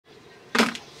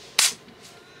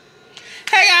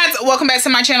welcome back to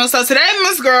my channel. So today,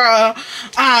 Miss Girl,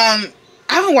 I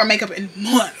haven't worn makeup in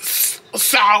months,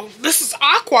 so this is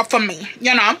awkward for me,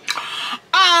 you know.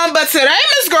 But today,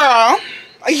 Miss Girl,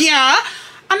 yeah,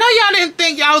 I know y'all didn't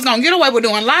think y'all was gonna get away with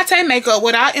doing latte makeup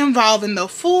without involving the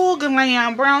full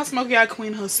glam brown smoky eye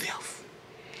queen herself.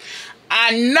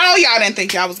 I know y'all didn't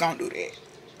think y'all was gonna do that.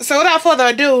 So without further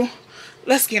ado,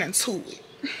 let's get into it.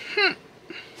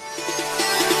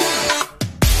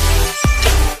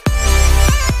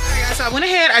 So I went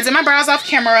ahead, I did my brows off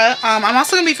camera. I'm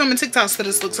also gonna be filming TikToks for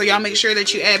this look, so y'all make sure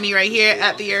that you add me right here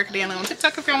at the Erica Danley on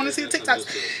TikTok if y'all want to see the TikToks.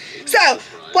 So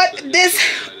what this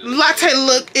latte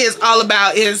look is all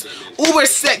about is uber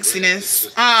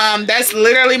sexiness. That's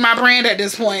literally my brand at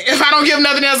this point. If I don't give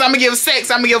nothing else, I'm gonna give sex.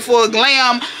 I'm gonna give full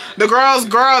glam. The girls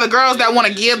that want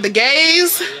to give the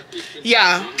gays,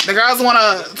 yeah, the girls want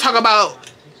to talk about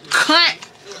cunt.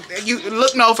 You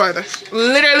look no further.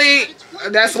 Literally,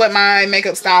 that's what my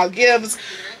makeup style gives.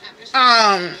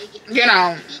 You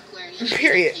know,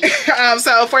 period.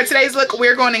 So for today's look,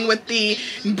 we're going in with the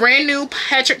brand new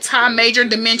Patrick Ta Major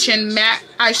Dimension Matte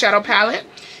Eyeshadow Palette.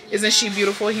 Isn't she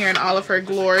beautiful here in all of her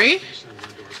glory?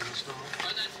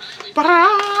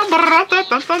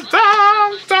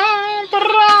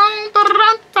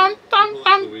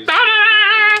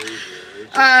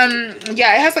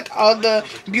 Yeah, it has like all the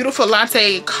beautiful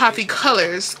latte coffee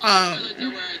colors.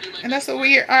 And that's what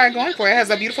we are going for. It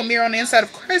has a beautiful mirror on the inside.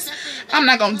 Of course, I'm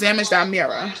not gonna damage that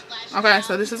mirror. Okay,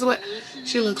 so this is what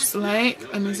she looks like.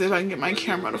 Let me see if I can get my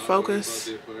camera to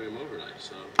focus.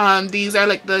 These are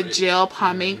like the gel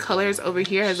pomade colors. Over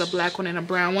here has a black one and a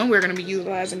brown one. We're gonna be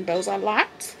utilizing those a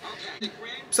lot.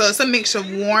 So it's a mix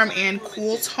of warm and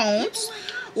cool tones,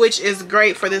 which is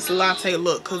great for this latte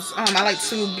look, because I like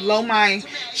to blow my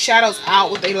shadows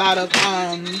out with a lot of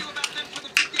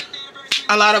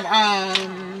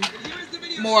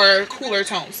more cooler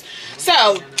tones.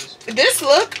 So this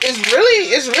look is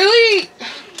really,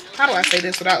 how do I say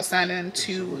this without sounding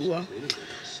too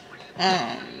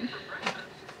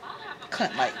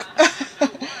cunt like?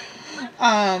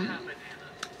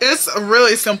 It's a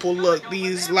really simple look,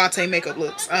 these latte makeup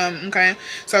looks. Okay,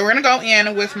 so we're gonna go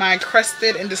in with my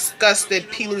Crusted and Disgusted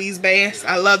P. Louise base.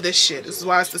 I love this shit. This is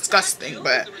why it's disgusting,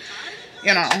 but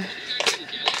you know,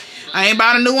 I ain't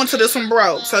buying a new one till this one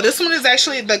broke. So this one is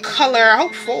actually the color, I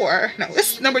hope 4. No,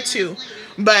 it's number 2,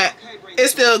 but it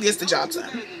still gets the job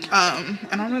done.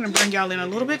 And I'm gonna bring y'all in a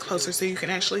little bit closer so you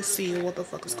can actually see what the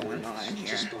fuck is going on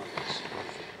here.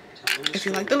 If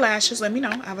you like the lashes, let me know.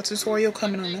 I have a tutorial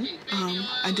coming on them.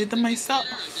 I did them myself,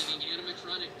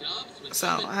 so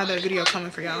I have that video coming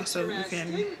for y'all so you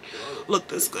can look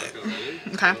this good.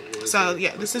 Okay, so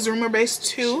yeah, this is Rumor Base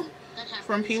 2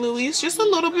 from P. Louise, just a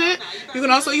little bit. You can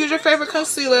also use your favorite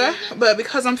concealer, but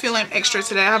because I'm feeling extra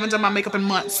today, I haven't done my makeup in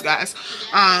months, guys.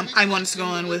 I wanted to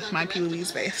go in with my P.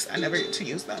 Louise base. I never get to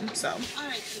use them, so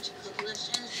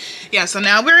yeah. So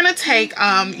now we're gonna take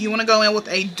you want to go in with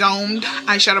a domed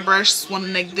eyeshadow brush,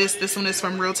 one like this one is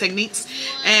from Real Techniques,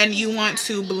 and you want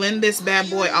to blend this bad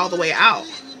boy all the way out.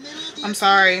 I'm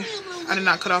sorry, I did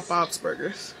not cut off Bob's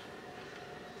Burgers.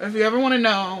 If you ever want to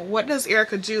know what does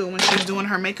Erica do when she's doing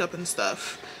her makeup and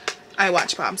stuff, I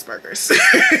watch Bob's Burgers.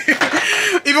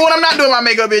 Even when I'm not doing my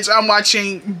makeup, bitch, I'm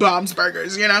watching Bob's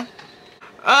Burgers, you know.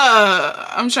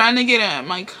 I'm trying to get in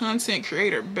my content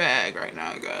creator bag right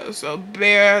now, guys, so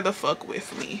bear the fuck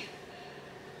with me.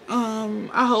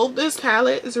 I hope this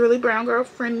palette is really brown girl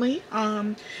friendly.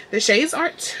 The shades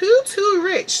aren't too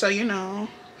rich, so you know,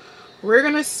 we're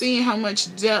gonna see how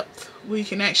much depth we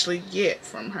can actually get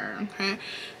from her. Okay,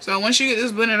 so once you get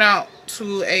this blended out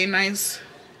to a nice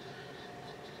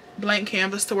blank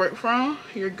canvas to work from,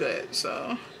 you're good.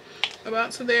 So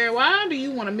about to there. Why do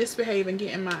you want to misbehave and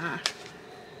get in my eye?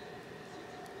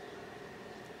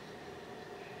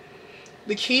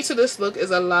 The key to this look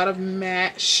is a lot of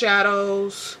matte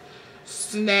shadows,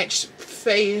 snatched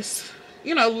face.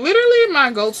 You know, literally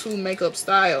my go-to makeup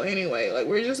style anyway. Like,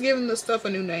 we're just giving this stuff a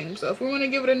new name. So if we want to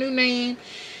give it a new name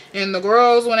and the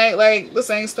girls want to act like the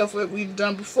same stuff that we've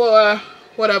done before,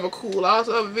 whatever, cool. I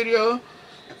also have a video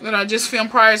that I just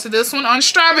filmed prior to this one on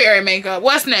strawberry makeup.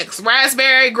 What's next?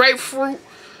 Raspberry, grapefruit,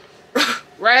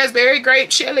 raspberry,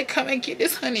 grape, chili. Come and get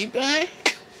this honey bun.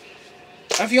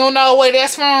 If you don't know where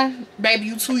that's from, baby,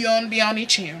 you too young to be on this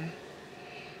channel.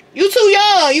 You too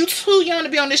young. You too young to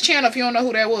be on this channel if you don't know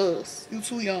who that was. You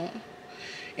too young.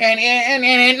 And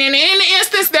in the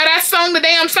instance that I sung the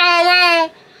damn song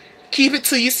wrong, keep it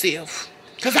to yourself,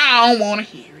 because I don't want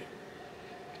to hear it.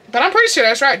 But I'm pretty sure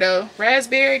that's right, though.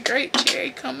 Raspberry, grape,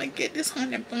 cherry, come and get this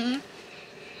honey bun.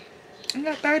 I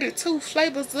got 32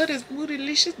 flavors of this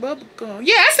bootylicious bubble gum.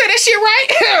 Yeah, I said that shit right.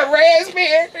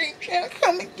 Raspberry.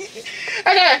 Come and get it.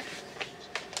 Okay.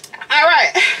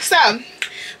 Alright. So,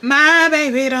 my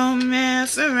baby don't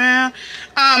mess around.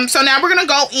 So now we're gonna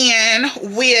go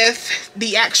in with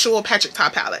the actual Patrick Ta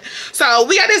palette. So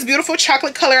we got this beautiful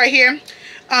chocolate color right here.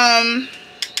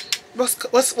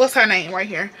 What's her name right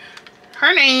here?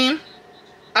 Her name,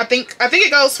 I think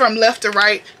it goes from left to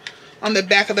right on the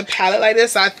back of the palette like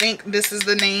this. So I think this is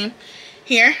the name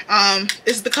here.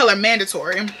 This is the color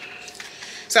Mandatory.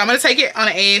 So I'm gonna take it on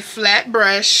a flat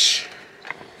brush.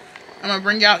 I'm gonna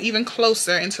bring y'all even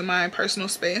closer into my personal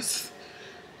space.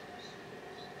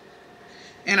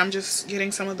 And I'm just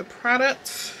getting some of the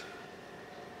product.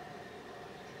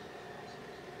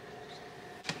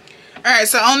 Alright,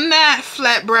 so on that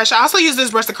flat brush, I also use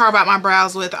this brush to carve out my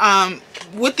brows with.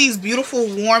 With these beautiful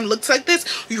warm looks like this,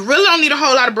 you really don't need a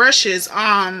whole lot of brushes.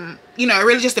 You know, it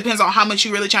really just depends on how much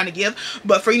you're really trying to give.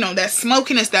 But for, you know, that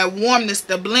smokiness, that warmness,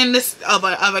 the blendness of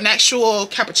an actual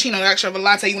cappuccino, actually of a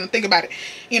latte, you want to think about it.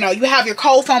 You know, you have your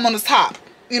cold foam on the top.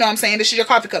 You know what I'm saying? This is your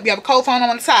coffee cup. You have a cold foam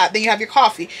on the top. Then you have your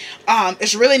coffee.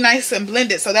 It's really nice and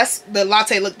blended. So that's the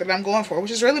latte look that I'm going for,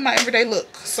 which is really my everyday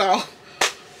look. So,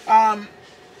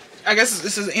 I guess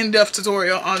this is an in-depth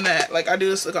tutorial on that. Like, I do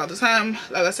this look all the time,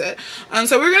 like I said.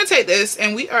 So we're going to take this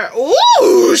and we are...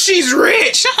 Ooh, she's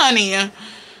rich, honey.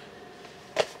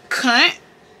 Cunt.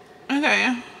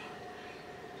 Okay.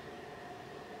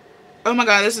 Oh my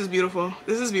god, this is beautiful.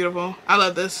 This is beautiful. I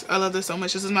love this. I love this so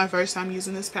much. This is my first time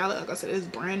using this palette. Like I said, it's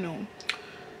brand new.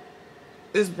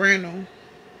 It's brand new.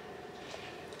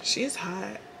 She's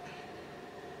hot.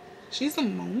 She's a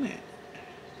moment.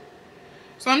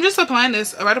 So I'm just applying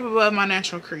this right up above my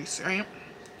natural crease, right?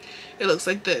 It looks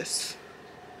like this.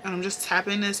 And I'm just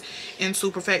tapping this into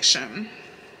perfection.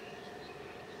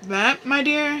 That, my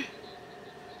dear,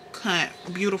 cunt,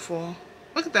 beautiful.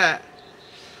 Look at that.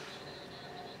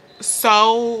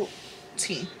 So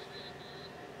tea.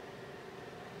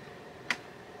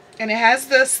 And it has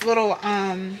this little,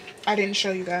 I didn't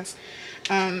show you guys.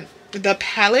 The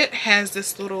palette has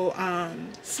this little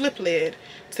flip lid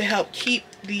to help keep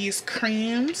these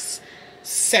creams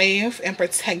safe and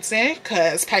protected,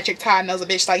 because Patrick Ta knows a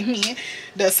bitch like me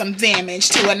does some damage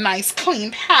to a nice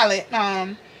clean palette.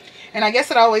 And I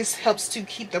guess it always helps to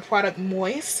keep the product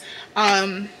moist.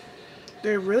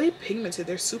 They're really pigmented.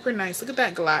 They're super nice. Look at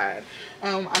that glide.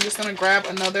 I'm just going to grab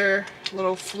another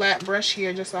little flat brush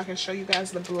here just so I can show you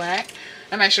guys the black.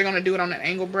 I'm actually going to do it on an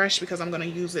angle brush because I'm going to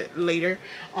use it later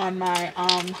on my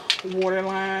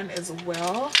waterline as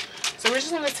well. So we're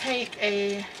just going to take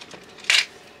a...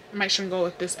 I'm actually going to go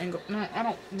with this angle. No, I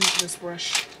don't need this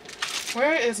brush.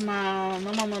 Where is my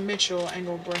Mama Mitchell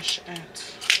angle brush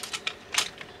at?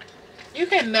 You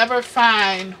can never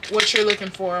find what you're looking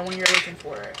for when you're looking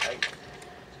for it. Like,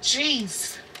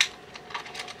 jeez.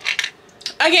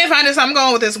 I can't find this. I'm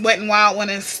going with this Wet n Wild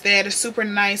one instead. It's super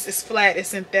nice. It's flat. It's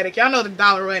synthetic. Y'all know the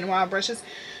dollar Wet n Wild brushes.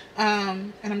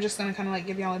 And I'm just going to kind of like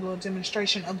give y'all a little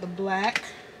demonstration of the black.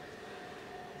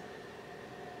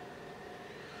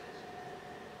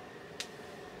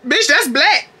 Bitch, that's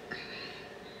black.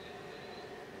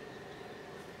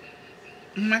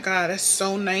 Oh my god, that's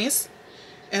so nice.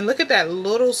 And look at that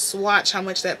little swatch, how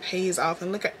much that pays off.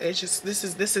 And look at it, just this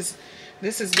is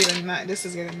getting nice. This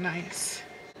is getting nice.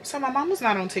 So my mama's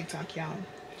not on TikTok, y'all.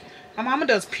 My mama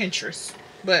does Pinterest,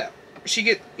 but she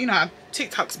get, you know how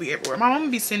TikToks be everywhere. My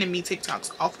mama be sending me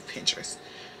TikToks off of Pinterest.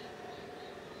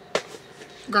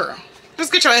 Girl,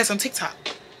 just get your ass on TikTok.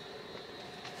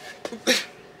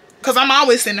 Cause I'm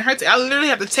always sending her. I literally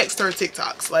have to text her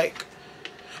TikToks, like,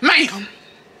 ma'am.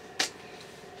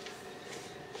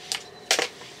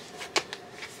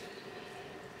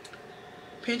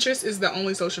 Pinterest is the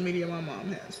only social media my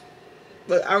mom has.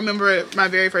 But I remember my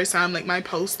very first time, like, my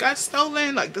post got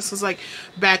stolen. Like, this was like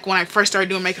back when I first started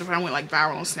doing makeup and I went like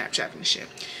viral on Snapchat and shit.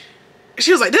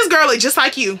 She was like, this girl is just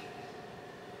like you.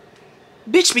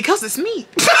 Bitch, because it's me.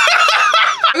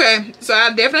 Okay, so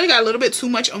I definitely got a little bit too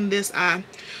much on this eye.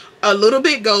 A little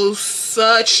bit goes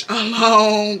such a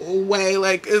long way.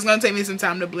 Like, it's gonna take me some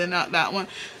time to blend out that one.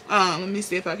 Let me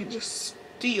see if I can just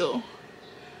steal,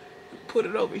 put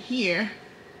it over here.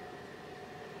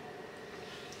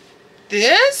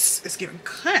 This is giving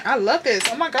cut. I love this.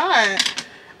 Oh my god,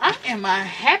 I am a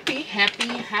happy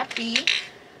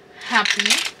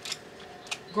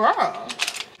girl.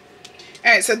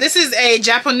 Alright, so this is a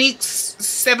Japanese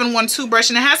 712 brush,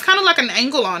 and it has kind of like an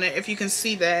angle on it, if you can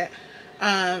see that.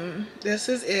 This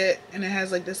is it, and it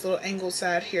has like this little angle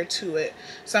side here to it.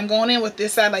 So I'm going in with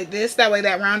this side like this, that way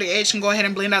that rounded edge can go ahead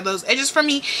and blend out those edges for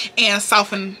me and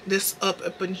soften this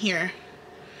up in here.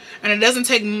 And it doesn't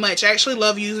take much. I actually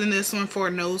love using this one for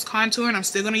nose contour, and I'm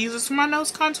still going to use this for my nose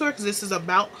contour because this is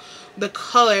about the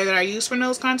color that I use for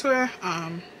nose contour.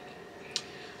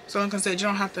 So like I said, you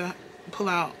don't have to pull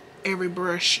out every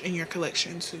brush in your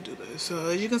collection to do this. So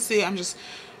as you can see, I'm just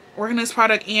working this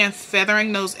product in,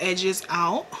 feathering those edges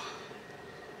out.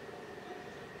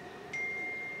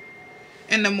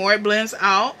 And the more it blends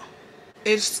out,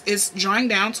 it's drawing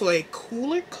down to a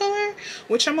cooler color,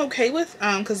 which I'm okay with,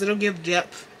 because it'll give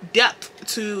depth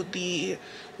to the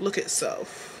look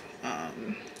itself.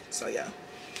 So yeah,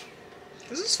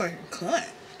 this is fucking cut.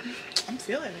 I'm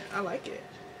feeling it. I like it.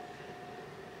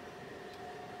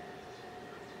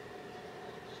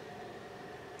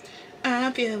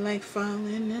 I feel like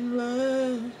falling in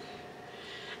love.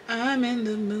 I'm in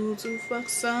the mood to fuck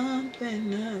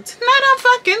something up. Tonight I'm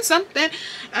fucking something.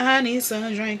 I need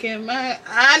some drink in my...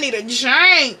 I need a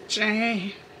drink.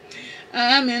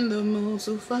 I'm in the mood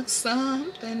to fuck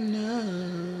something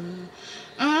up.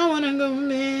 I wanna go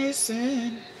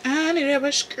missing. I need a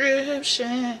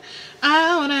prescription.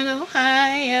 I wanna go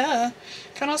higher.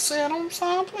 Can I sit on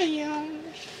something?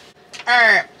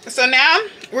 Alright, so now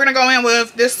we're gonna go in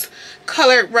with this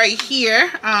color right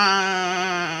here.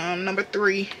 Number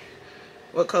 3.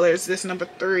 What color is this? Number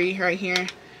 3 right here.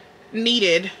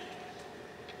 Needed.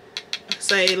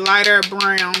 It's a lighter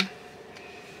brown.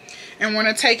 And we're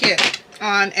gonna take it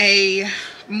on a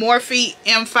Morphe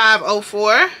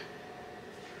M504.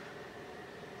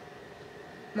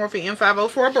 Morphe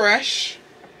M504 brush.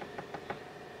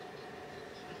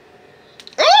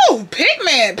 Oh,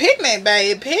 pigment,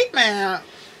 babe, pigment.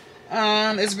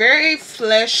 It's very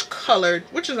flesh colored,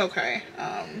 which is okay.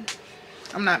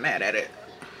 I'm not mad at it.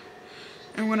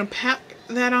 And we're gonna pack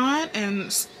that on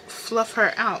and fluff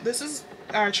her out. This is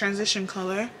our transition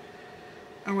color,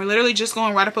 and we're literally just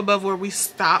going right up above where we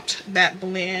stopped that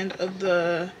blend of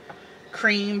the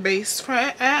cream base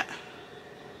at,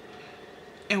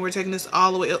 and we're taking this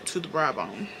all the way up to the brow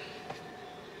bone.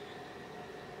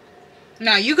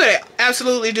 Now you could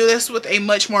absolutely do this with a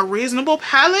much more reasonable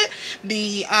palette.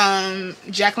 The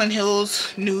Jaclyn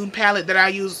Hill's nude palette that I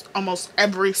use almost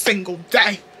every single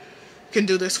day can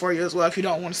do this for you as well if you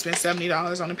don't want to spend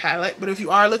 $70 on a palette. But if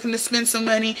you are looking to spend some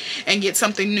money and get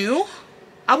something new,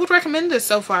 I would recommend this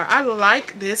so far. I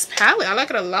like this palette. I like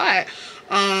it a lot.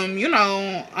 You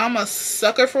know, I'm a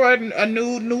sucker for a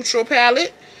nude neutral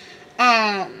palette.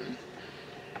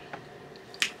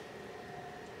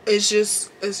 It's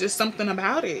just something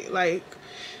about it, like,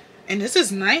 and this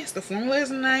is nice. The formula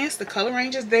is nice, the color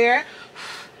range is there,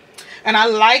 and I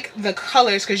like the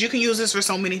colors because you can use this for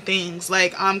so many things.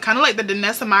 Like kind of like the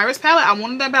Danessa Myris palette. I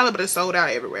wanted that palette, but it's sold out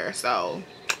everywhere. So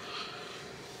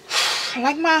I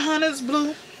like my Hunter's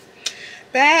blue.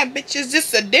 Bad bitches.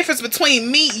 Just a difference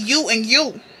between me, you, and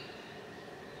you.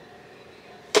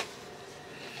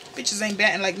 Bitches ain't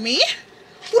batting like me.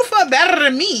 Who the fuck better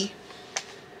than me?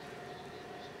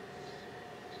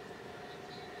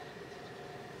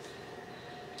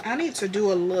 I need to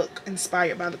do a look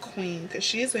inspired by the queen, because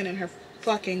she's been in her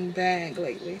fucking bag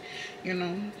lately, you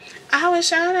know. I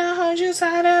wish I could hold you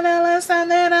tighter the last time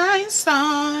that I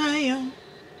saw you.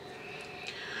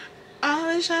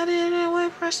 I wish I didn't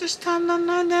wait precious time the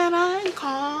night that I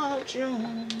called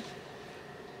you.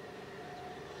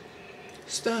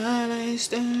 Starlight,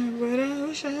 starbright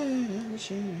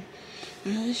ocean.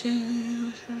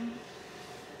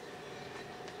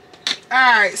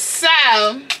 Alright,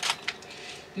 so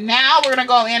now we're gonna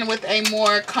go in with a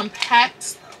more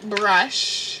compact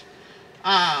brush.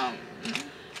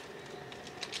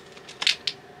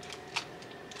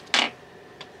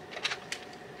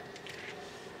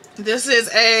 This is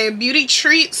a Beauty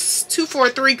Treats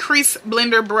 243 crease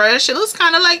blender brush. It looks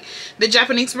kind of like the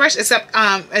Japanese brush, except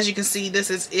as you can see,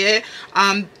 this is it.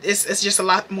 It's just a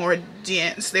lot more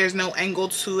dense. There's no angle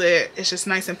to it. It's just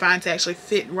nice and fine to actually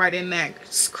fit right in that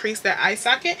crease, that eye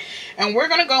socket. And we're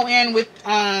gonna go in with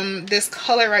this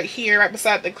color right here, right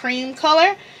beside the cream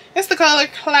color. It's the color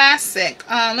Classic.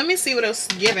 Let me see what it's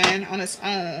given on its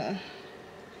own.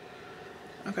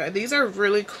 Okay, these are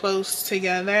really close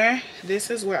together. This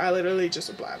is where I literally just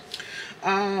apply.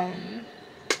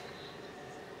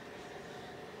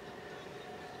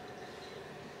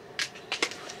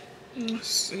 Let's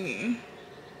see.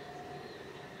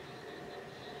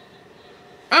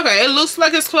 Okay, it looks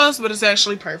like it's close, but it's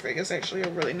actually perfect. It's actually a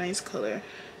really nice color.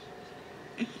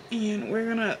 And we're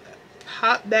gonna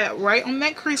pop that right on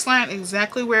that crease line,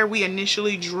 exactly where we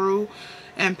initially drew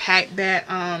and packed that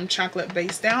chocolate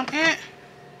base down at.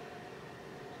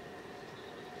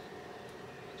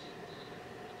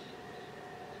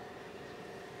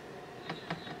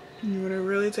 You want to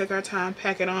really take our time,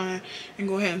 pack it on, and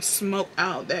go ahead and smoke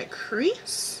out that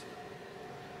crease.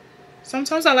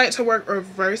 Sometimes I like to work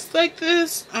reverse like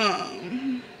this,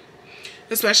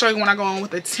 especially when I go on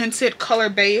with a tinted color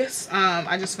base.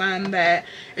 I just find that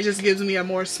it just gives me a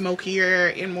more smokier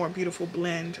and more beautiful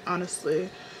blend, honestly.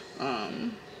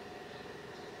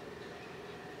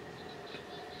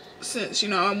 Since, you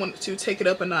know, I wanted to take it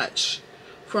up a notch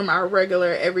from our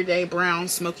regular everyday brown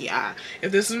smoky eye.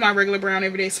 If this is my regular brown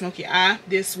everyday smoky eye,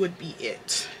 this would be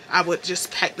it. I would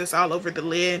just pack this all over the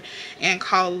lid and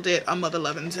call it a mother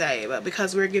loving day. But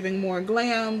because we're giving more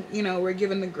glam, you know, we're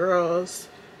giving the girls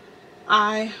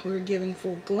eye, we're giving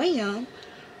full glam,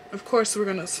 of course we're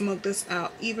gonna smoke this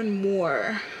out even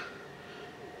more.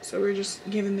 So we're just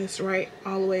giving this right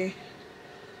all the way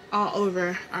all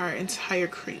over our entire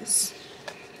crease.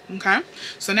 Okay,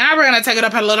 so now we're gonna take it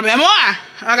up a little bit more.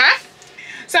 Okay,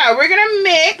 so we're gonna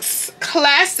mix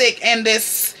Classic and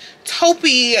this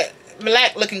taupey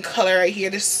black looking color right here,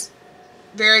 this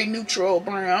very neutral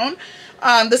brown.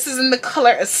 This is in the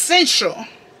color Essential.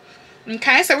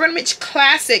 Okay, so we're gonna mix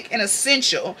Classic and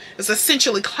Essential. It's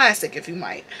essentially classic, if you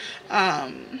might.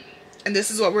 And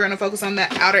this is what we're gonna focus on,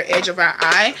 that outer edge of our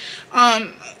eye.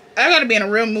 I gotta be in a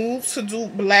real mood to do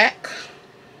black.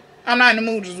 I'm not in the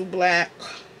mood to do black.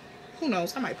 Who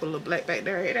knows? I might put a little black back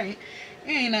there. It ain't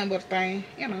nothing but a thing.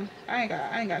 You know, I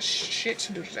ain't got shit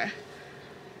to do today.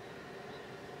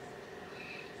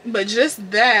 But just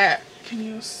that, can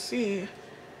you see?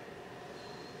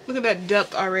 Look at that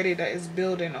depth already that is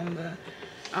building on the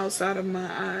outside of my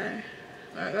eye.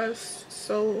 Like, that's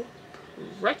so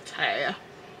pretty.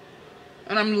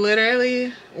 And I'm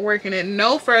literally working it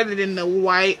no further than the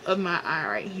white of my eye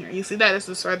right here. You see that? This is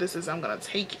as furthest as I'm gonna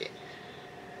take it.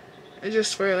 It's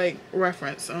just for like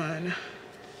reference on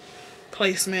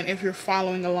placement if you're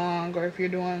following along or if you're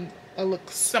doing a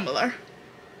look similar.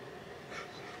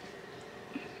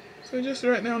 So just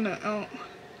right down the out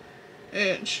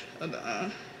edge of the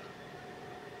eye.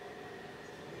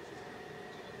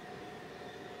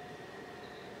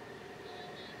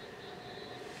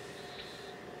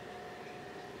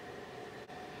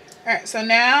 Alright, so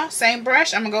now, same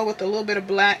brush. I'm going to go with a little bit of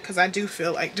black because I do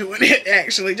feel like doing it,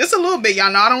 actually. Just a little bit.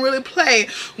 Y'all know I don't really play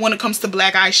when it comes to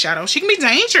black eyeshadow. She can be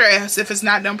dangerous if it's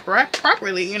not done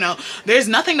properly, you know. There's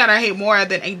nothing that I hate more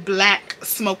than a black,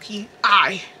 smoky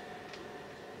eye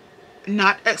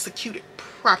not executed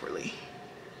properly.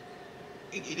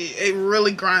 It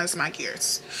really grinds my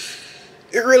gears.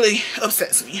 It really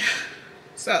upsets me.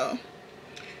 So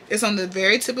it's on the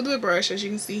very tip of the brush, as you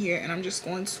can see here, and I'm just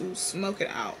going to smoke it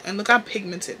out. And look how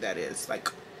pigmented that is. Like,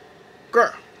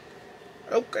 girl.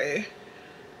 Okay.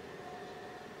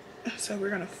 So we're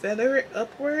going to feather it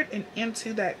upward and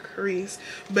into that crease.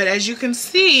 But as you can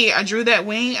see, I drew that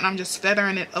wing and I'm just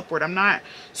feathering it upward. I'm not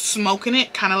smoking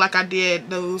it, kind of like I did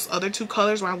those other two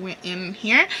colors where I went in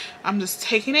here. I'm just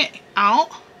taking it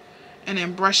out and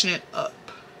then brushing it up.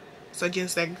 So it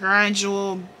gives that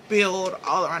gradual build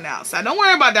all around the outside. Don't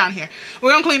worry about down here.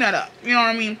 We're gonna clean that up, you know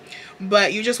what I mean?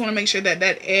 But you just want to make sure that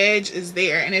that edge is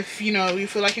there. And if you know you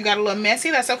feel like you got a little messy,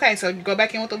 that's okay. So go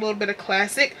back in with a little bit of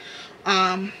Classic,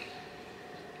 and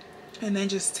then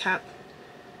just tap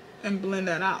and blend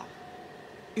that out.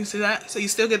 You see that? So you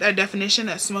still get that definition,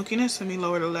 that smokiness. Let me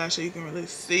lower the lash so you can really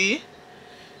see.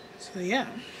 So yeah.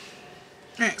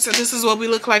 All right, so this is what we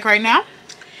look like right now.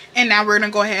 And now we're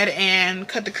gonna go ahead and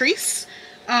cut the crease.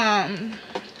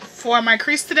 For my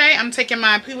crease today, I'm taking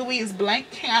my PIXIE blank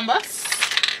canvas,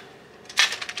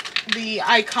 the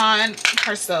icon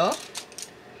herself.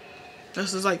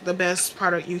 This is like the best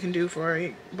product you can do for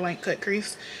a blank cut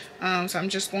crease. So I'm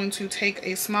just going to take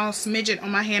a small smidget on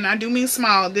my hand. I do mean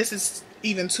small. This is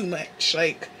even too much.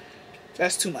 Like,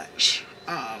 that's too much.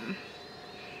 I'm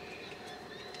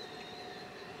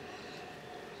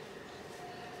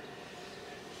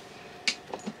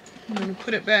going to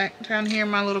put it back down here in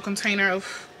my little container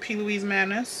of PIXIE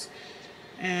Madness.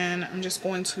 And I'm just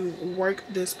going to work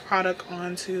this product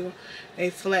onto a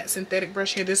flat synthetic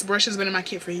brush here. This brush has been in my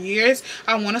kit for years.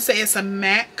 I want to say it's a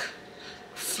MAC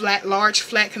large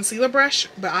flat concealer brush,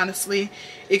 but honestly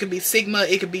it could be Sigma,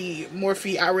 it could be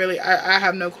Morphe. I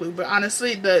have no clue, but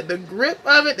honestly the grip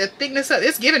of it, the thickness of it,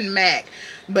 it's giving MAC,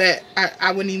 but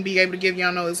I wouldn't even be able to give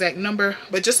y'all no exact number.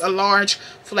 But just a large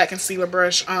flat concealer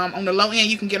brush. On the low end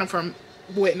you can get them from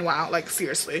Wet n Wild, like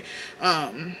seriously.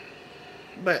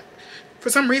 But for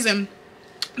some reason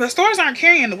the stores aren't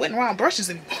carrying the Wet n Wild brushes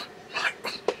anymore.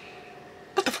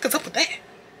 What the fuck is up with that?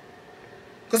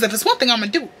 Because if it's one thing I'm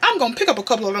going to do, I'm going to pick up a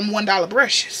couple of them $1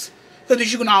 brushes.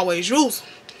 Because you can always use them.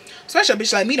 Especially a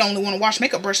bitch like me that only want to wash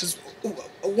makeup brushes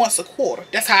once a quarter.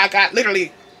 That's how I got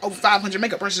literally over 500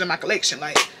 makeup brushes in my collection.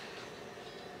 Like, it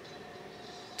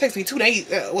takes me 2 days.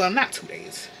 Well, not 2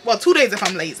 days. Well, 2 days if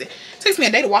I'm lazy. It takes me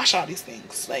a day to wash all these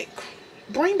things. Like,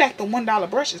 bring back the $1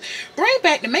 brushes. Bring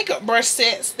back the makeup brush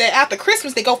sets that after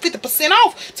Christmas they go 50%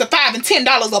 off to $5 and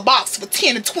 $10 a box for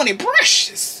 10 to 20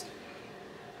 brushes.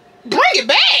 Bring it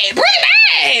back. Bring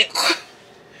it back.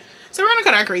 So we're gonna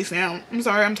cut our crease now. I'm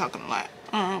sorry, I'm talking a lot.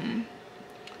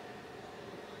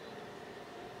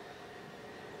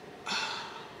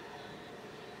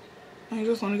 You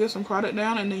just want to get some product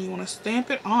down and then you want to stamp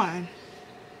it on.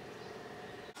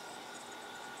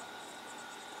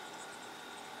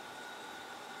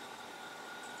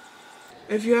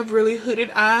 If you have really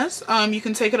hooded eyes, you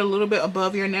can take it a little bit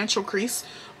above your natural crease.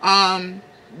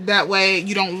 That way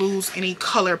you don't lose any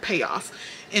color payoff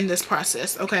in this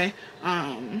process, okay?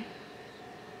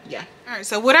 Yeah. Alright,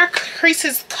 so with our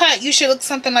creases cut, you should look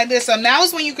something like this. So now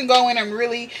is when you can go in and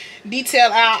really detail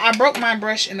out. I broke my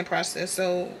brush in the process,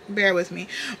 so bear with me.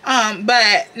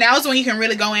 But now is when you can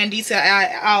really go in and detail out.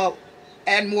 I'll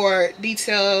add more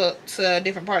detail to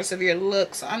different parts of your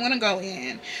look. So I'm going to go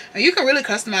in. And you can really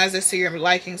customize this to your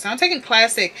liking. So I'm taking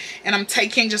classic and I'm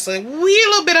taking just a wee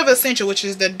little bit of essential, which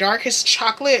is the darkest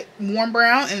chocolate warm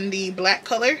brown in the black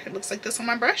color. It looks like this on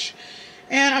my brush.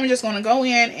 And I'm just going to go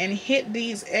in and hit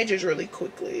these edges really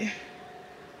quickly.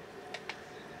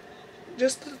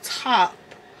 Just the top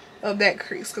of that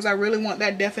crease, because I really want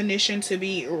that definition to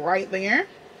be right there.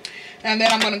 And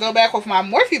then I'm going to go back with my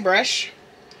Morphe brush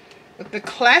with the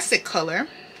classic color.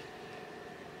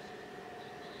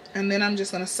 And then I'm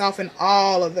just going to soften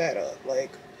all of that up.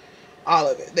 Like,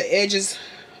 all of it. The edges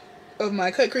of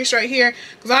my cut crease right here.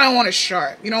 Because I don't want it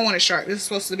sharp. You don't want it sharp. This is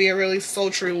supposed to be a really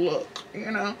sultry look, you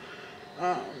know.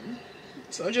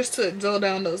 So just to dull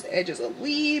down those edges a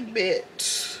wee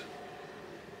bit.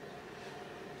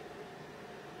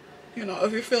 You know,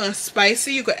 if you're feeling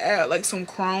spicy, you could add like some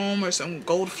chrome or some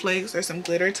gold flakes or some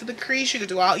glitter to the crease. You can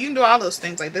do all those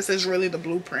things. Like, this is really the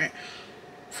blueprint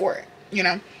for it, you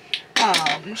know.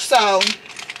 So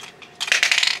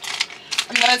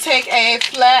I'm gonna take a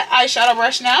flat eyeshadow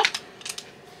brush now.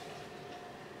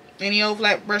 Any old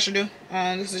flat brush will do.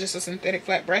 This is just a synthetic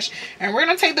flat brush. And we're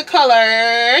going to take the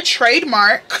color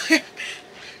Trademark.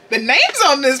 The names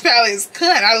on this palette is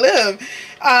cunt. I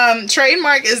live.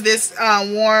 Trademark is this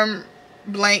warm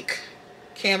blank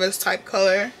canvas type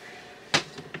color.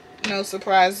 No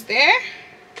surprise there.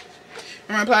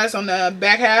 I'm going to apply this on the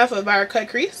back half of our cut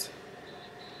crease.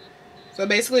 So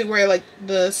basically where like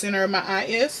the center of my eye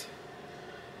is.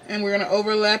 And we're going to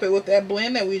overlap it with that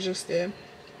blend that we just did.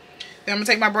 Then I'm going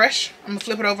to take my brush, I'm going to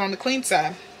flip it over on the clean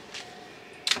side.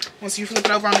 Once you flip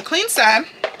it over on the clean side,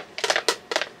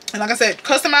 and like I said,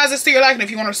 customize this to your liking.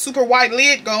 If you want a super white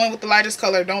lid, go in with the lightest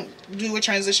color. Don't do a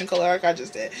transition color like I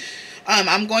just did.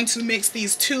 I'm going to mix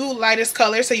these two lightest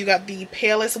colors. So you got the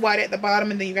palest white at the bottom,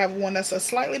 and then you have one that's a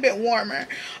slightly bit warmer.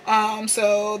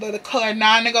 So the color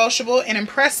Non-Negotiable and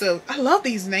Impressive. I love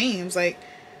these names. Like,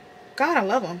 God, I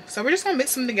love them. So we're just going to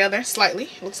mix them together slightly.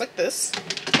 It looks like this.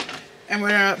 And we're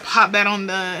going to pop that on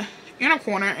the inner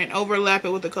corner and overlap it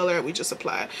with the color that we just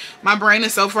applied. My brain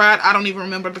is so fried, I don't even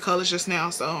remember the colors just now.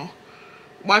 So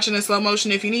watching in slow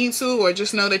motion if you need to, or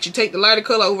just know that you take the lighter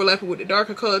color, overlap it with the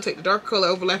darker color, take the darker color,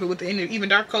 overlap it with the even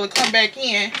darker color, come back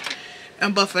in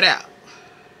and buff it out.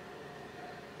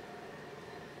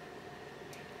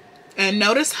 And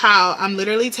notice how I'm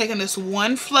literally taking this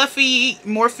one fluffy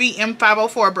Morphe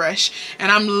M504 brush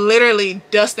and I'm literally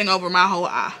dusting over my whole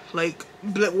eye. Like,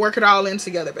 work it all in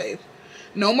together, babe.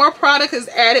 No more product is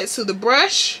added to the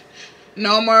brush.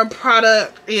 No more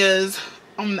product is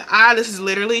on the eye. This is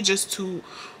literally just to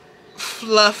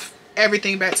fluff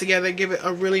everything back together, give it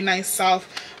a really nice soft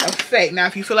effect. Now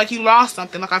if you feel like you lost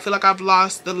something, like I feel like I've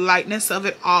lost the lightness of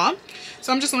it all,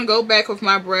 so I'm just going to go back with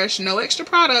my brush, no extra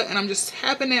product, and I'm just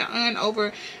tapping it on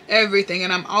over everything,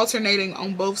 and I'm alternating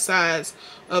on both sides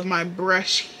of my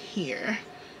brush here.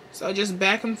 So just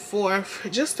back and forth,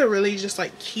 just to really just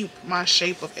like keep my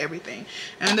shape of everything.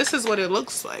 And this is what it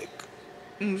looks like.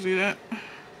 You see that?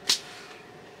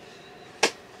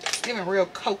 It's giving real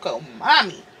Cocoa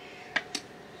Mommy.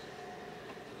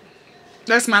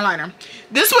 That's my liner.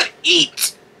 This would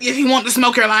eat if you want the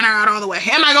smoky liner out all the way.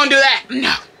 Am I going to do that?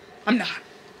 No, I'm not.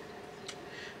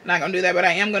 I'm not going to do that, but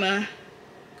I am going to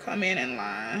come in and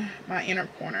line my inner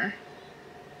corner.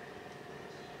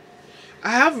 I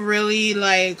have really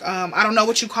like, I don't know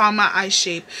what you call my eye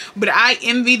shape, but I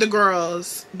envy the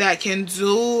girls that can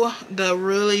do the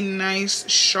really nice,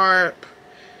 sharp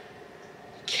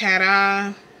cat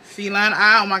eye Feline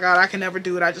eye. Oh my god, I can never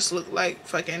do it. I just look like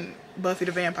fucking Buffy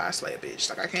the Vampire Slayer bitch.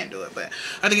 Like I can't do it. But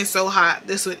I think it's so hot.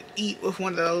 This would eat with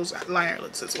one of those liner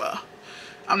looks as well.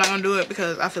 I'm not gonna do it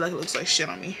because I feel like it looks like shit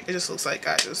on me. It just looks like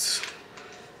I just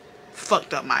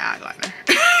fucked up my eyeliner.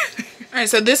 Alright,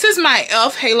 so this is my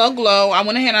e.l.f. Halo Glow. I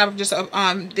went ahead and I just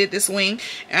did this wing,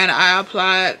 and I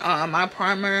applied my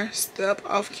primer step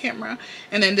off camera,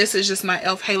 and then this is just my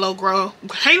e.l.f. Halo Glow,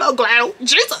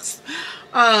 Jesus,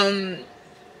 that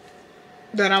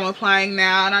I'm applying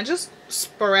now, and I just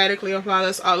sporadically apply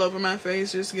this all over my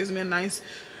face. Just gives me a nice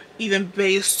even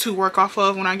base to work off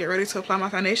of when I get ready to apply my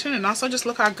foundation, and also just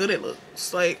look how good it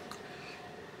looks. Like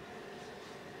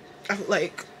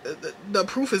the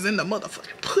proof is in the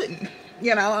motherfucking pudding.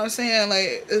 You know what I'm saying?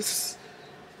 Like, it's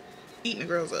eating the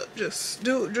girls up. Just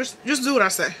do what I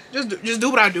say. Just do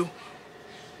what I do,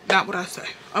 not what I say.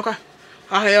 Okay.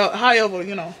 However,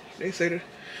 you know, they say that.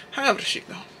 However the shit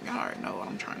go. Y'all already know what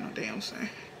I'm trying to damn say.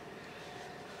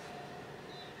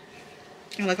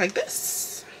 And look like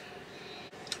this.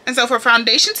 And so for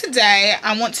foundation today,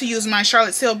 I want to use my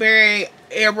Charlotte Tilbury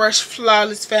Airbrush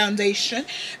Flawless Foundation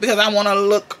because I want to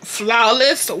look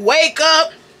flawless. Wake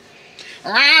up,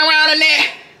 round in there,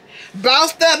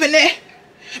 bossed up in there.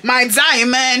 My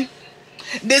diamond,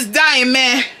 this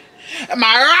diamond,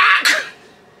 my rock,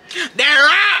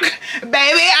 that rock,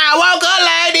 baby. I woke up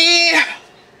like this.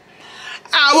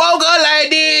 I woke up like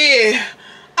this.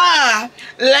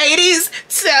 Ladies,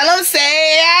 tell them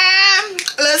say I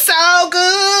look so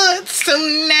good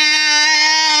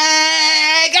tonight.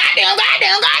 Goddamn.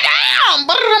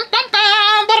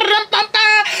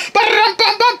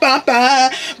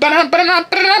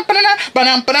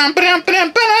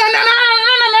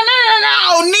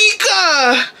 Oh,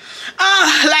 Nika.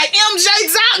 Like MJ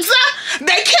Doctor,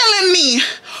 they killing me.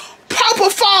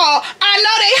 Propofol, I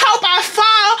know they hope I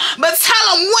fall, but tell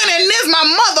them winning is my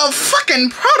motherfucking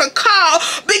protocol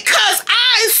because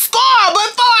I score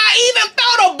before I even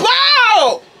throw the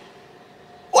ball.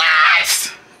 What?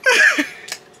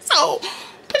 So,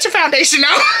 put your foundation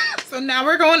on. So now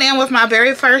we're going in with my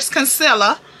very first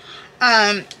concealer.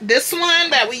 This one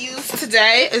that we use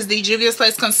today is the Juvia's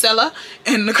concealer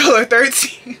in the color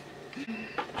 13.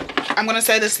 I'm going to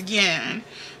say this again.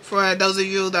 For those of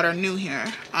you that are new here,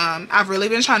 I've really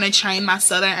been trying to train my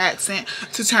southern accent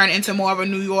to turn into more of a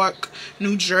New York,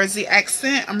 New Jersey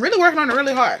accent. I'm really working on it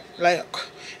really hard. Like,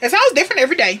 it sounds different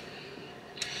every day.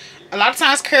 A lot of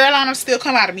times Carolina still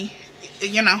come out of me.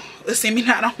 You know, it's see me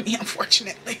not on me,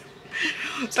 unfortunately.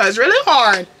 So it's really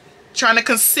hard trying to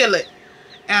conceal it.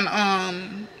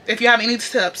 And if you have any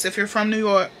tips, if you're from New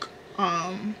York,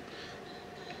 and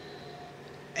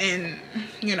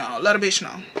you know, let a bitch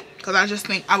know. Because I just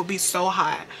think I would be so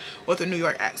hot with a New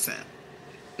York accent.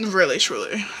 Really,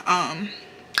 truly.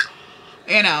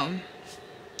 You know,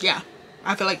 yeah.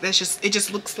 I feel like that's just, it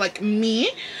just looks like me.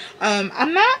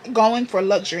 I'm not going for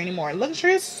luxury anymore.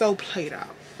 Luxury is so played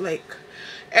out. Like,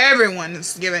 everyone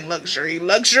is giving luxury.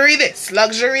 Luxury this,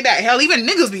 luxury that. Hell, even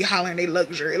niggas be hollering they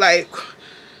luxury. Like,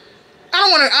 I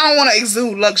don't want to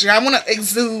exude luxury. I want to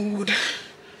exude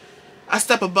a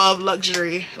step above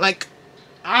luxury. Like,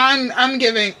 I'm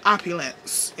giving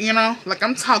opulence, you know? Like,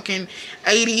 I'm talking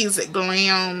 80s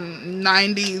glam,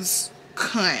 90s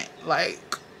cunt.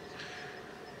 Like,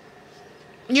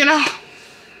 you know?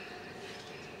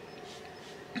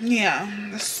 Yeah,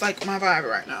 that's like my vibe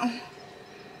right now.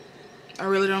 I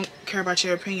really don't care about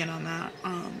your opinion on that.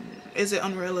 Is it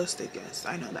unrealistic? Yes,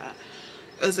 I know that.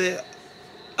 Is it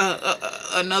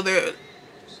another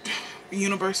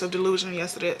universe of delusion?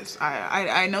 Yes, it is.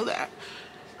 I know that.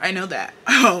 I know that.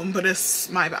 But it's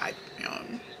my vibe. You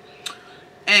know?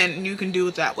 And you can do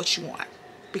with that what you want.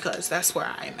 Because that's where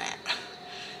I'm at.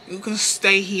 You can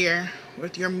stay here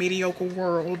with your mediocre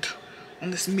world on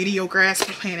this mediocre ass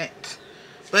planet.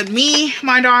 But me,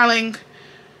 my darling,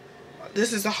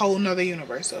 this is a whole nother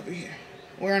universe over here.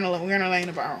 We're in a lane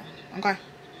of our own. Okay?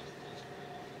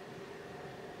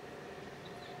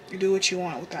 You do what you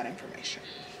want with that information.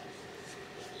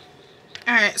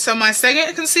 Alright, so my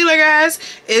second concealer, guys,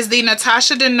 is the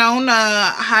Natasha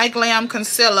Deona HyGlam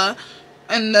Concealer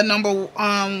in the number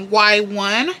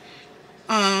Y1.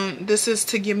 This is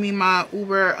to give me my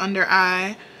uber under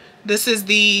eye. This is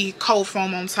the cold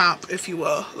foam on top, if you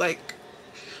will. Like,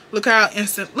 look how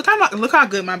instant, look how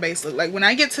good my base look. Like, when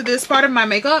I get to this part of my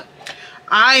makeup,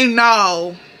 I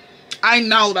know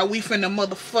that we finna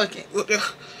motherfucking,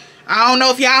 I don't know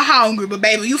if y'all hungry, but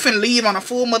baby, you finna leave on a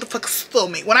full motherfucking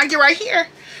stomach. When I get right here,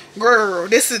 girl,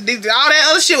 this all that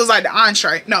other shit was like the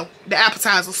entree. No, the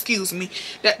appetizer, excuse me.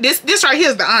 This right here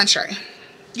is the entree,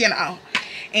 you know.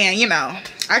 And, you know,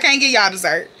 I can't give y'all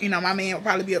dessert. You know, my man would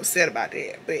probably be upset about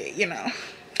that. But, you know,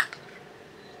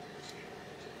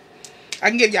 I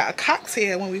can give y'all a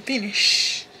cocktail when we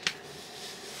finish.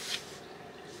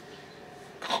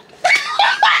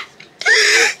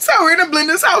 So we're gonna blend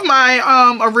this out with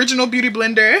my original beauty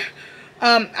blender.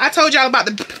 I told y'all about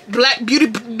the black beauty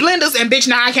blenders, and bitch,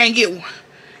 now I can't get one.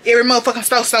 Every motherfucking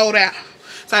store sold out.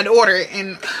 So I had to order it,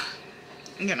 and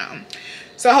you know.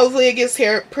 So hopefully it gets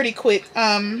here pretty quick.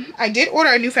 I did order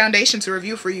a new foundation to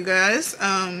review for you guys.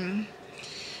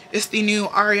 It's the new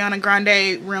Ariana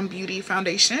Grande Rim Beauty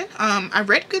foundation. I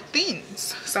read good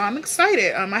things, so I'm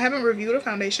excited. I haven't reviewed a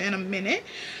foundation in a minute.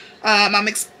 I'm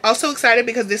also excited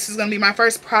because this is going to be my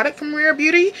first product from Rare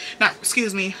Beauty. Not,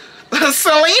 excuse me,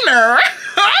 Selena.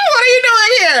 What are you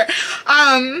doing here?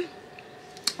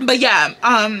 But yeah,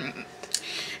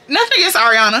 nothing against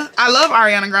Ariana. I love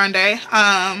Ariana Grande.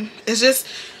 It's just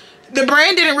the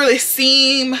brand didn't really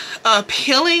seem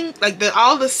appealing. Like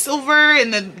all the silver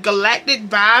and the galactic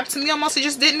vibe to me almost. It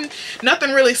just didn't.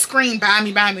 Nothing really screamed buy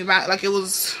me. Like it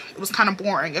was kind of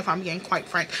boring, if I'm being quite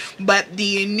frank. But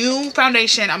the new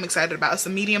foundation I'm excited about. It's a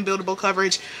medium buildable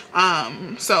coverage.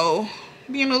 So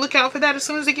be on the lookout for that as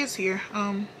soon as it gets here.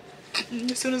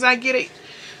 As soon as I get it,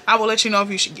 I will let you know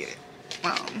if you should get it.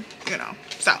 You know.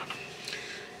 So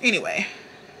anyway,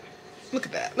 look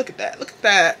at that. Look at that. Look at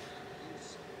that.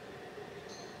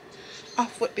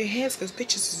 Off with their heads, because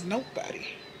bitches is nobody.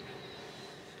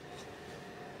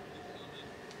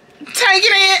 Take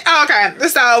it in. Okay,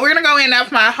 so we're gonna go in now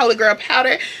for my Holy Grail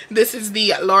powder. This is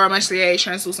the Laura Mercier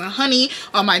Translucent Honey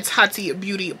on my Tati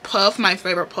Beauty puff, my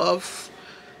favorite puff.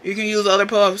 You can use other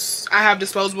puffs. I have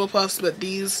disposable puffs, but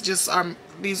these just are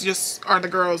the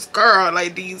girls' girl.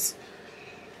 Like these.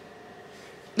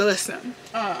 Listen,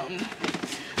 I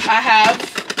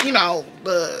have, you know,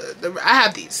 I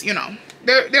have these, you know,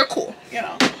 they're cool, you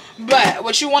know. But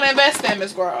what you want to invest in,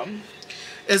 Miss Girl,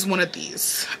 is one of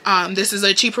these. This is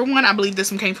a cheaper one. I believe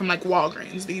this one came from like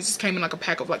Walgreens. These came in like a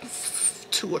pack of like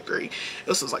 2 or 3.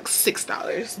 This was like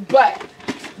 $6, but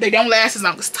they don't last as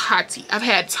long as Tati. I've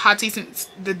had Tati since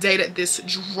the day that this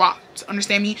dropped,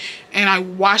 understand me? And I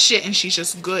wash it and she's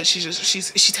just good. She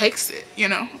takes it, you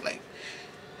know, like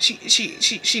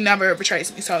she never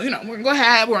betrays me. So, you know, we're gonna go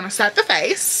ahead, we're gonna set the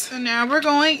face. So now we're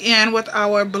going in with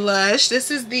our blush.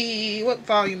 This is the, what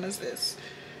volume is this?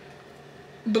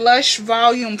 Blush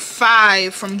volume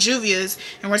 5 from Juvia's,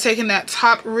 and we're taking that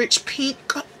top rich pink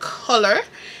color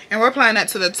and we're applying that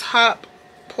to the top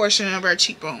portion of our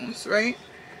cheekbones, right?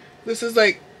 This is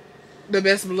like the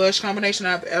best blush combination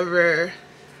I've ever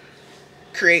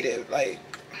created. Like,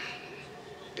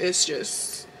 it's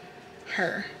just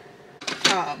her.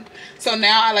 So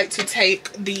now I like to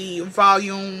take the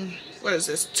volume, what is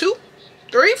this, 2,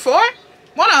 3, 4,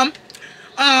 one of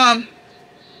them,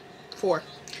 4,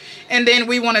 and then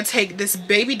we want to take this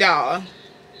baby doll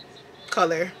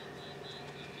color,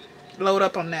 load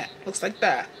up on that. Looks like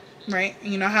that, right?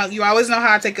 You know how you always know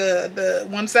how I take the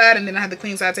one side and then I have the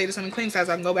clean side. Take this on the clean side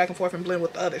so I can go back and forth and blend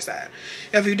with the other side.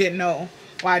 If you didn't know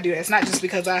why I do that, it's not just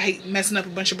because I hate messing up a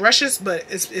bunch of brushes, but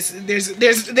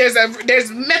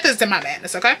there's methods to my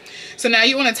madness. Okay, so now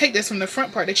you want to take this from the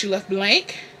front part that you left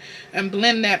blank and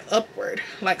blend that upward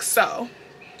like so.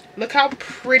 Look how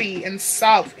pretty and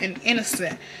soft and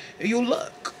innocent you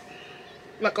look,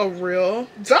 like a real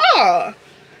doll.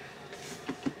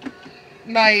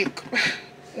 Like,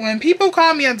 when people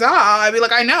call me a doll, I be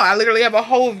like, I know, I literally have a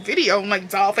whole video on like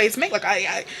doll face make. Like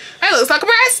I look like a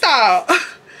breast doll.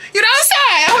 You don't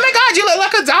say. Oh my god, you look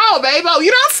like a doll, babe. Oh,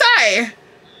 you don't say.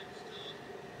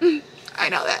 I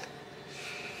know that.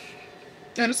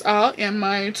 And it's all in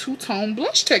my two-tone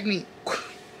blush technique.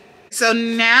 So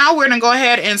now we're gonna go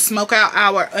ahead and smoke out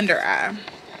our under eye.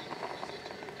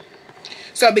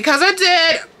 So because I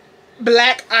did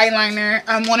black eyeliner,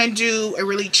 I want to do a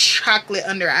really chocolate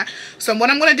under eye. So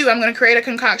what I'm going to do, I'm going to create a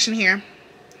concoction here.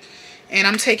 And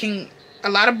I'm taking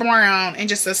a lot of brown and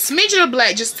just a smidgen of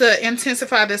black just to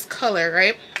intensify this color,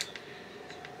 right?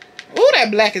 Ooh,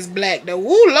 that black is black though.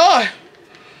 Ooh, Lord.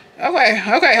 Okay,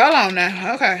 hold on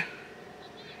now. Okay.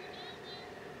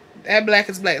 That black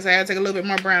is black, so I gotta take a little bit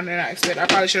more brown than I expected. I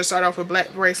probably should have started off with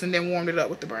black base and then warmed it up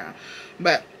with the brown.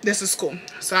 But this is cool.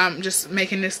 So I'm just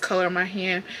making this color on my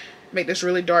hand. Make this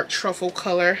really dark truffle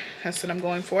color. That's what I'm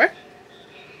going for.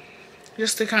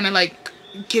 Just to kind of like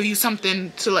give you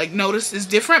something to like notice is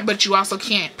different, but you also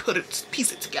can't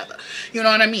piece it together. You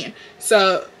know what I mean?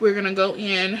 So we're gonna go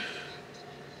in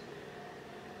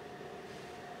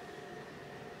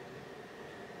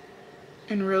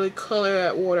and really color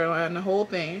that waterline, the whole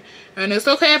thing. And it's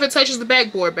okay if it touches the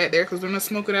backboard back there because we're gonna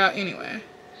smoke it out anyway.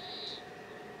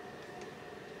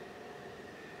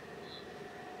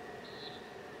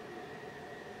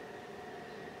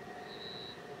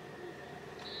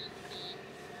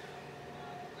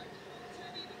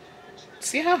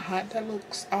 See how hot that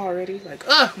looks already? Like,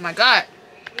 oh my god.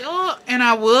 And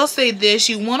I will say this,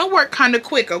 you want to work kind of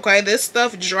quick, okay? This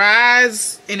stuff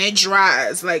dries, and it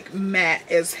dries like matte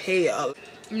as hell.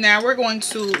 Now we're going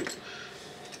to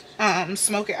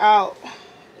smoke it out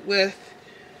with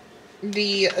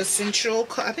the Essential.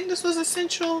 I think this was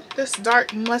Essential, this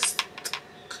dark must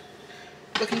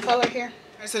looking color here.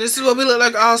 Right, so this is what we look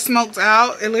like all smoked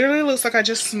out. It literally looks like I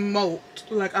just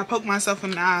smoked. Like I poked myself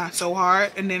in the eye so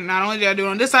hard, and then not only did I do it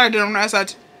on this side, I did it on the other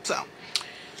side. So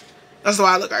that's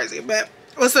why I look crazy. But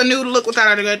what's a nude look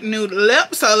without a good nude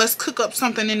lip? So let's cook up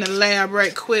something in the lab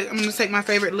right quick. I'm gonna take my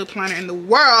favorite lip liner in the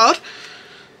world.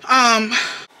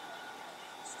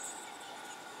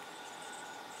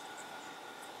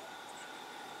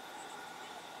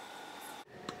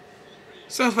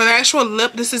 So for the actual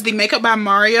lip, this is the Makeup by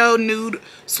Mario Nude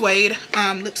Suede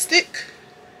lipstick.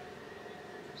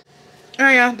 Oh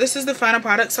yeah, this is the final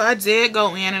product. So I did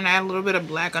go in and add a little bit of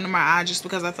black under my eye just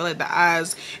because I feel like the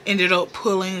eyes ended up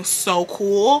pulling so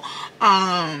cool.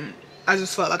 I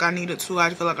just felt like I needed to. I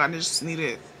feel like I just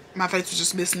needed, my face was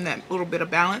just missing that little bit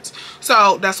of balance.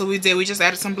 So that's what we did. We just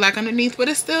added some black underneath, but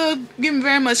it's still giving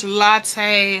very much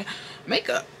latte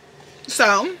makeup.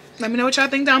 So let me know what y'all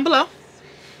think down below,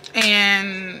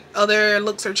 and other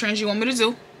looks or trends you want me to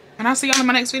do, and I'll see y'all in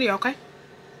my next video, okay?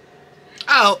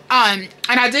 Oh, and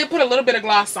I did put a little bit of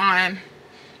gloss on.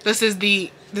 This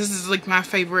is like my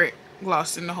favorite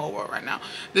gloss in the whole world right now.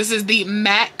 This is the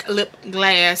MAC Lip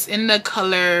Glass in the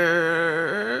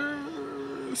color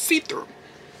See-Through.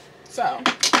 So,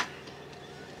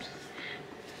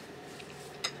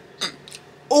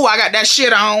 oh, I got that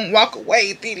shit on. Walk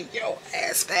away, Diddy. Yo,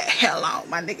 ass that hell on.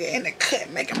 My nigga in the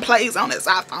cut making plays on his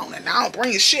iPhone, and I don't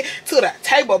bring shit to the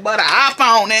table but an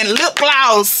iPhone and lip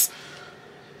gloss.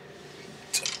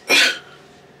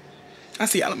 I'll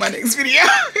see y'all in my next video.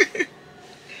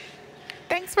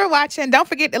 Thanks for watching. Don't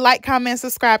forget to like, comment,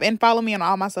 subscribe, and follow me on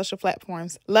all my social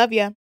platforms. Love ya.